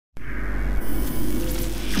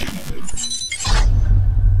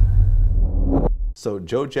So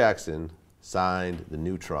Joe Jackson signed the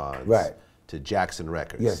Newtrons to Jackson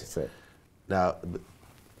Records. Yes, sir. Now,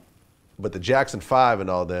 but the Jackson 5 and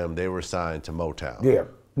all them, they were signed to Motown. Yeah.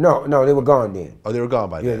 No, they were gone then. Oh, they were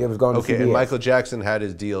gone by then? Yeah, they was gone to Okay, CBS. and Michael Jackson had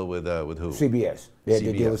his deal with who? CBS. They had CBS.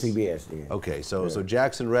 their deal with CBS. Yeah. Okay, so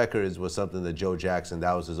Jackson Records was something that Joe Jackson,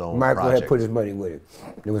 that was his own Michael project. had put his money with it.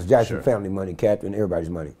 It was Jackson family money, Captain,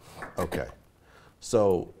 everybody's money. Okay.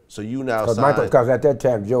 So you now signed... Because at that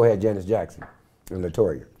time, Joe had Janet Jackson and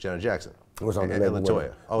LaToya. Janet Jackson. It was on the and label.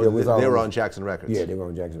 LaToya. Oh, Yeah, they were on Jackson Records. Yeah, they were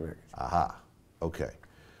on Jackson Records. Aha. Okay.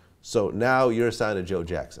 So now you're assigned to Joe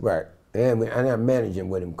Jackson. Right. And I'm managing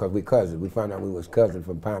with him because we cousins. We found out we was cousins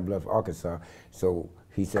from Pine Bluff, Arkansas. So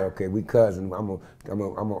he said, okay, we cousins. I'm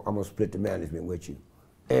gonna split the management with you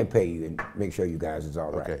and pay you and make sure you guys is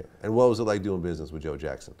all right. Okay. And what was it like doing business with Joe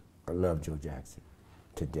Jackson? I love Joe Jackson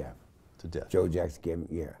to death. To death. Joe Jackson gave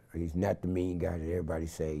me, he's not the mean guy that everybody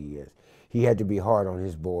say he is. He had to be hard on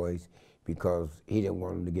his boys because he didn't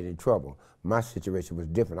want them to get in trouble. My situation was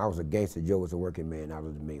different. I was a gangster. Joe was a working man out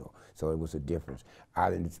of the mill. So it was a difference. I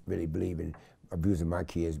didn't really believe in abusing my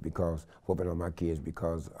kids whooping on my kids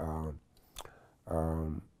because I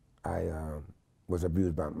was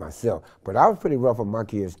abused by myself. But I was pretty rough on my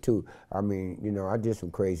kids too. I mean, you know, I did some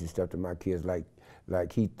crazy stuff to my kids, like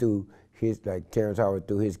he threw like Terrence Howard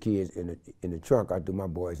threw his kids in the trunk. I threw my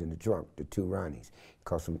boys in the trunk, the two Ronnies,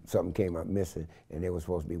 because something came up missing and they were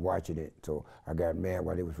supposed to be watching it. So I got mad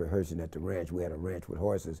while they was rehearsing at the ranch. We had a ranch with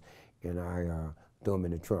horses, and I threw them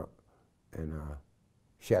in the trunk and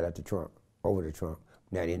shot at the trunk, over the trunk,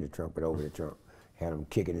 not in the trunk, but over the trunk. Had them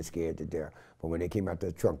kicking and scared to death. But when they came out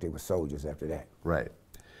the trunk, they were soldiers after that. Right.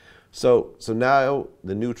 So now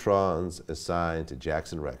the Newtrons assigned to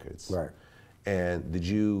Jackson Records. Right. And did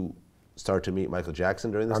you start to meet Michael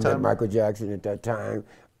Jackson during this time? I met Michael Jackson at that time.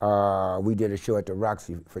 We did a show at the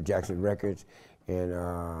Roxy for Jackson Records, and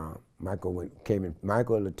Michael came in.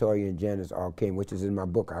 Michael, LaToya, and Janice all came, which is in my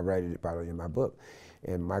book. I write it about it in my book.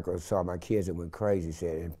 And Michael saw my kids and went crazy.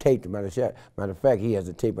 Said and taped it. Matter of fact, he has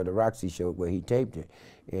a tape of the Roxy show where he taped it,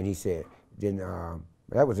 and he said, then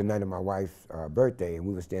that was the night of my wife's birthday, and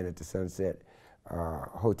we were staying at the Sunset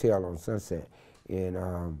Hotel on Sunset,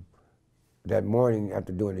 and. That morning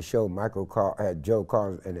after doing the show, had Joe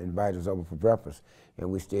call and invite us over for breakfast, and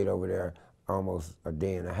we stayed over there almost a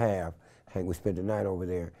day and a half. We spent the night over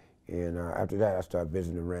there, and after that, I started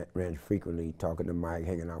visiting the ranch frequently, talking to Mike,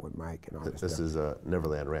 hanging out with Mike, and all that stuff. This is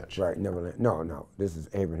Neverland Ranch. Right, Neverland. No, this is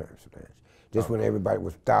Abraham's Ranch. This when everybody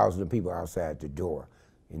was thousands of people outside the door,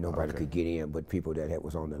 and nobody could get in, but people that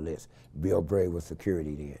was on the list. Bill Bray was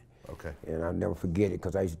security then. Okay. And I'll never forget it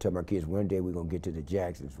because I used to tell my kids, one day we're going to get to the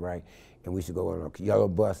Jacksons, right? And we used to go on a yellow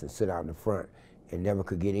bus and sit out in the front and never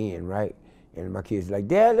could get in, right? And my kids were like,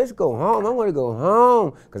 Dad, let's go home. I want to go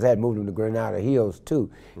home. Because I had moved them to Granada Hills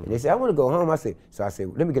too. And they said, I want to go home. So I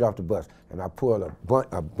said, let me get off the bus. And I pulled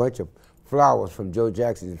a bunch of flowers from Joe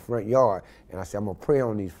Jackson's front yard. And I said, I'm going to pray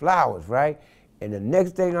on these flowers, right? And the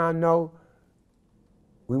next thing I know,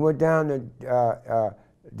 we went down to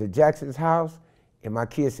the Jackson's house. And my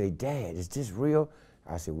kids say, Dad, is this real?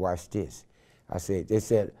 I said, watch this. They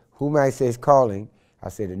said, who might say is calling? I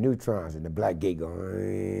said, the Newtrons, and the black gate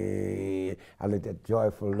going. I looked at the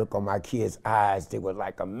joyful look on my kids' eyes. They were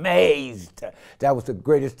like amazed. That was the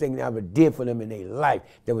greatest thing I ever did for them in their life.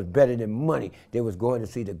 That was better than money. They was going to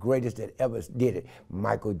see the greatest that ever did it,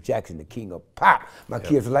 Michael Jackson, the king of pop. My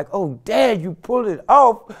kids were like, oh, Dad, you pulled it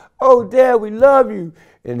off. Oh, Dad, we love you.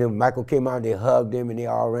 And then Michael came out and they hugged him and they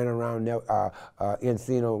all ran around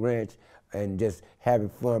Encino Ranch and just having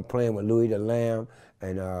fun playing with Louis the Lamb.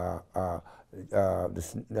 And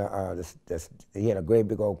he had a great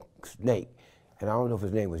big old snake. And I don't know if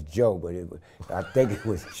his name was Joe, but I think it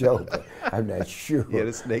was Joe, but I'm not sure. He had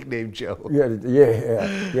a snake named Joe. He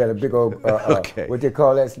had a big old, what they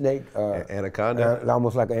call that snake? Anaconda?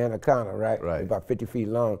 Almost like an anaconda, right? Right. About 50 feet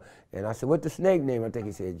long. And I said, what's the snake name? I think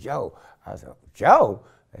he said Joe. I said, Joe?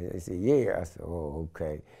 And he said, yeah. I said, oh,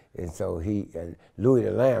 okay. And so and Louis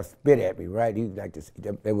the Lamb spit at me, right? He liked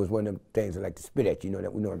to, it was one of them things that like to spit at you, we know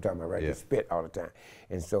what I'm talking about, right? Yeah. They spit all the time.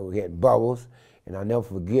 And so he had Bubbles, and I'll never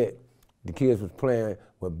forget, the kids was playing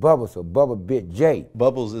with Bubbles, so Bubba bit Jay.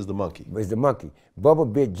 Bubbles is the monkey. Is the monkey.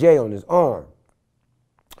 Bubba bit Jay on his arm.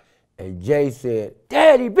 And Jay said,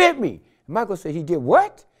 Dad, he bit me. And Michael said, he did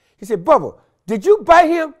what? He said, Bubba, did you bite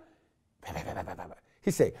him?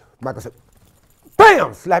 He said, Michael said,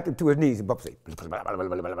 bam! Slapped him to his knees, and Bubba said,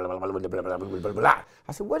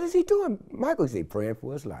 I said, what is he doing? Michael said, praying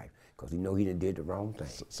for his life, because he know he done did the wrong thing.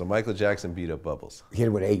 So Michael Jackson beat up Bubbles. Hit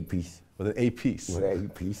him with an 8-piece. With an 8-piece? With an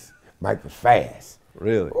 8-piece. Mike was fast.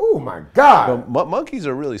 Really? Oh my God. But monkeys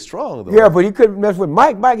are really strong, though. Yeah, but he couldn't mess with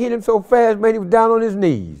Mike. Mike hit him so fast, man, he was down on his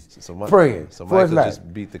knees, praying So for his Michael life.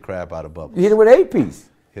 just beat the crap out of Bubbles. He hit him with an 8-piece.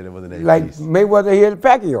 Hit him with an 8-piece. Like Mayweather hit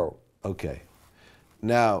Pacquiao. Okay.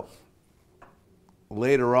 Now,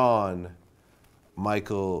 later on,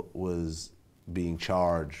 Michael was being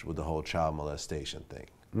charged with the whole child molestation thing.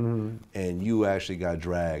 Mm-hmm. And you actually got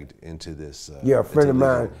dragged into this. Yeah, a friend of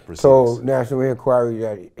mine told National Inquiry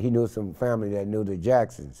that he knew some family that knew the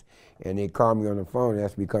Jacksons. And they called me on the phone and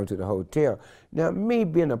asked me to come to the hotel. Now, me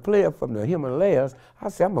being a player from the Himalayas, I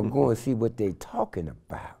said, I'm going to go and see what they're talking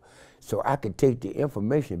about, so I could take the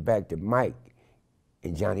information back to Mike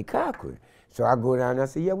and Johnny Cochran. So I go down and I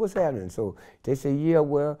said, yeah, what's happening? So they said, yeah,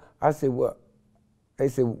 well, I said, well, they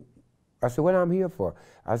said, I said, what I'm here for?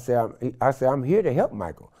 I said, I'm here to help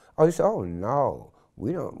Michael. Oh, he said, oh, no,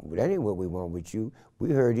 we don't, that ain't what we want with you.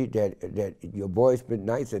 We heard it that your boy spent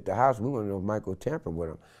nights at the house. We want to know if Michael tampered with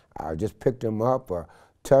him. I just picked him up or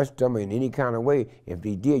touched him in any kind of way. If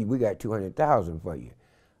he did, we got $200,000 for you.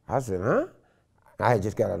 I said, huh? I had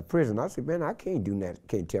just got out of prison. I said, man, I can't do that.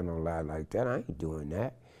 Can't tell no lie like that. I ain't doing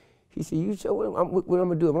that. He said, you show what I'm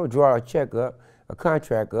gonna do? I'm gonna draw a check up, a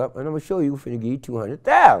contract up, and I'm gonna show you. We're finna give you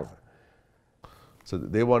 $200,000. So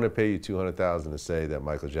they want to pay you $200,000 to say that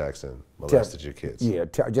Michael Jackson molested your kids. Yeah,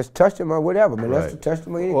 just touched him or whatever, man. Right. That's touched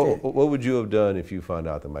him or anything. What would you have done if you found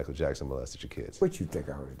out that Michael Jackson molested your kids? What you think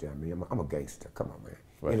I would have done, man? I'm a gangster. Come on, man.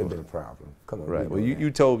 Right. It'd have been a problem. Come on. Right. Well,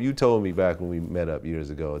 you told me back when we met up years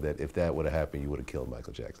ago that if that would have happened, you would have killed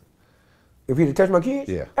Michael Jackson. If he'd have touched my kids?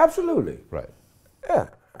 Yeah. Absolutely. Right. Yeah.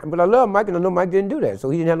 But I love Mike, and I know Mike didn't do that, so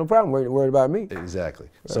he didn't have no problem worried about me. Exactly.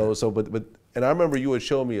 Right. But and I remember you had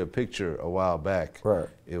shown me a picture a while back. Right.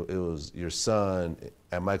 It was your son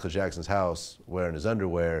at Michael Jackson's house wearing his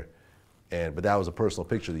underwear, but that was a personal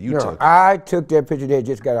picture that you took. I took that picture. They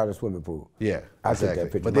just got out of the swimming pool. Yeah, I exactly. took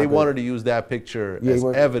that picture. But they wanted to use that picture as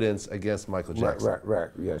evidence against Michael Jackson. Right.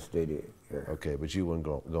 Yes, they did. Yeah. Okay, but you weren't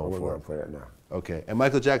going for that now. Okay, and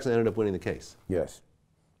Michael Jackson ended up winning the case. Yes.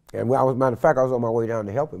 And matter of fact, I was on my way down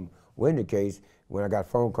to help him win the case when I got a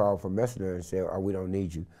phone call from Messenger and said, oh, we don't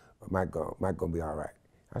need you. Mike gonna be all right.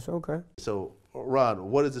 I said, okay. So,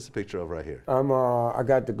 Ron, what is this a picture of right here? I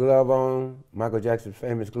got the glove on, Michael Jackson's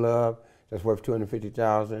famous glove, that's worth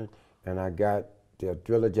 $250,000, and I got the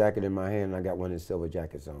Thriller jacket in my hand, and I got one of the silver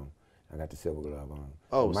jackets on. I got the silver glove on.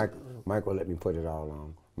 Oh, Michael let me put it all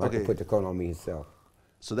on. Michael put the coat on me himself.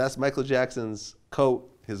 So that's Michael Jackson's coat,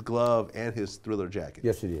 his glove, and his Thriller jacket.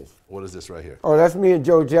 Yes, it is. What is this right here? Oh, that's me and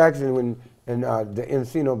Joe Jackson in the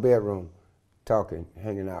Encino bedroom, talking,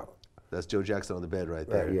 hanging out. That's Joe Jackson on the bed right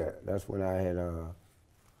there. Yeah, that's when I had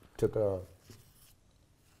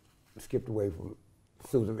skipped away from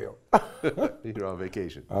Susanville. You're on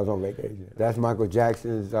vacation. I was on vacation. That's Michael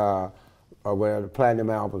Jackson's, where the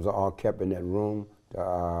platinum albums are all kept in that room,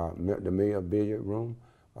 the Million Billiard room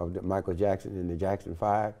of the Michael Jackson and the Jackson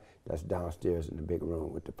 5. That's downstairs in the big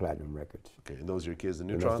room with the platinum records. Okay, and those are your kids, the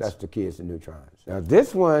Newtrons? That's the kids, the Newtrons. Now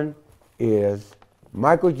this one is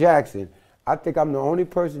Michael Jackson. I think I'm the only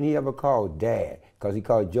person he ever called Dad, because he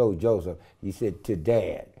called Joe Joseph. He said, to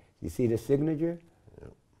Dad. You see the signature?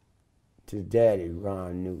 Yep. To Daddy,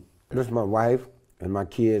 Ron Newt. This is my wife and my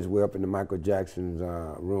kids. We're up in the Michael Jackson's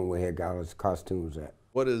room where he had got his costumes at.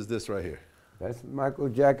 What is this right here? That's Michael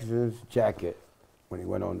Jackson's jacket when he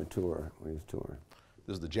went on the tour, when he was touring.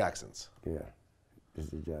 This is the Jacksons? Yeah, this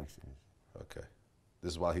is the Jacksons. Okay.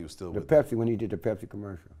 This is while he was still with Pepsi, when he did the Pepsi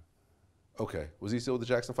commercial. Okay. Was he still with the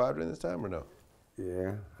Jackson 5 during this time or no?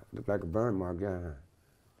 Yeah. Looked like a burn mark, yeah.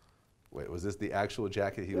 Wait, was this the actual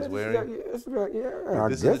jacket he was wearing? Yeah.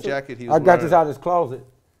 This is the jacket he was wearing? I got this out of his closet.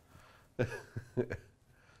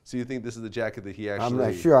 So you think this is the jacket that he actually... I'm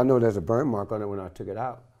not sure. I know there's a burn mark on it when I took it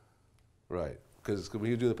out. Right. Because when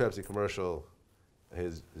he was doing the Pepsi commercial,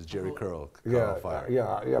 his Jerry curl caught on fire.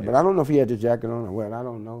 Yeah. But I don't know if he had the jacket on or what. I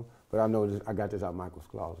don't know. But I know I got this out of Michael's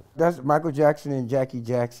closet. That's Michael Jackson and Jackie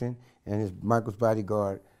Jackson and Michael's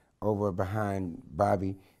bodyguard over behind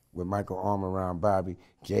Bobby with Michael arm around Bobby.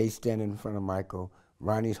 Jay's standing in front of Michael.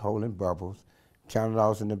 Ronnie's holding Bubbles. Channel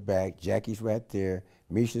Law's in the back. Jackie's right there.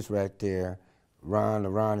 Misha's right there.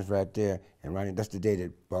 Ron is right there. And Ronnie, that's the day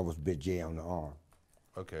that Bubbles bit Jay on the arm.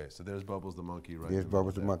 Okay, so there's Bubbles the monkey right there. There's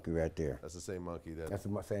Bubbles the monkey right there. That's the same monkey that... That's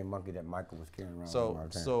the same monkey that Michael was carrying around.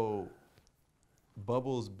 So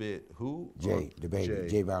Bubbles bit who? Jay, the baby,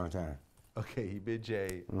 Jay Valentine. Okay, he bit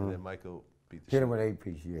Jay, and then Michael beat the Hit him with an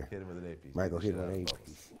 8-piece, yeah. Hit him with an 8-piece. Michael hit him with an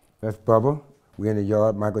 8-piece. That's Bubba. We're in the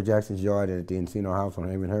yard, Michael Jackson's yard at the Encino house on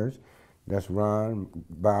Havenhurst. That's Ron,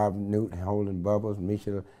 Bob, Newt holding Bubbles,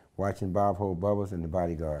 Misha watching Bob hold bubbles and The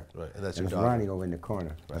Bodyguard. Right, and that's and your it's daughter. Ronnie over in the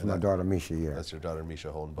corner. That's my daughter Misha, yeah. That's your daughter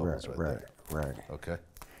Misha holding bubbles right there. Right. Okay.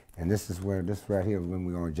 And this right here when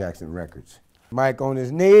we on Jackson Records. Mike on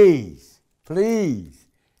his knees, please.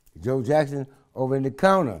 Joe Jackson over in the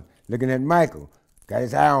counter, looking at Michael. Got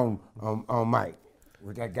his eye on Mike.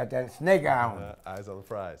 Got that snake eye on him. Eyes on the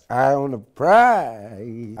prize. Eye on the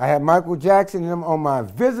prize. I have Michael Jackson and them on my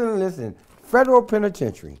visiting list in federal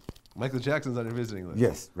penitentiary. Michael Jackson's on your visiting list?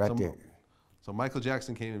 Yes, right there. So Michael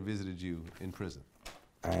Jackson came and visited you in prison?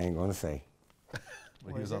 I ain't gonna say.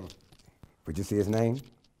 When he was on the... But you see his name?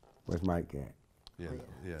 Where's Mike at?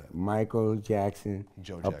 Yeah. Michael Jackson,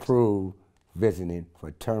 Joe Jackson. approved visiting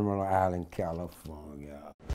for Terminal Island, California.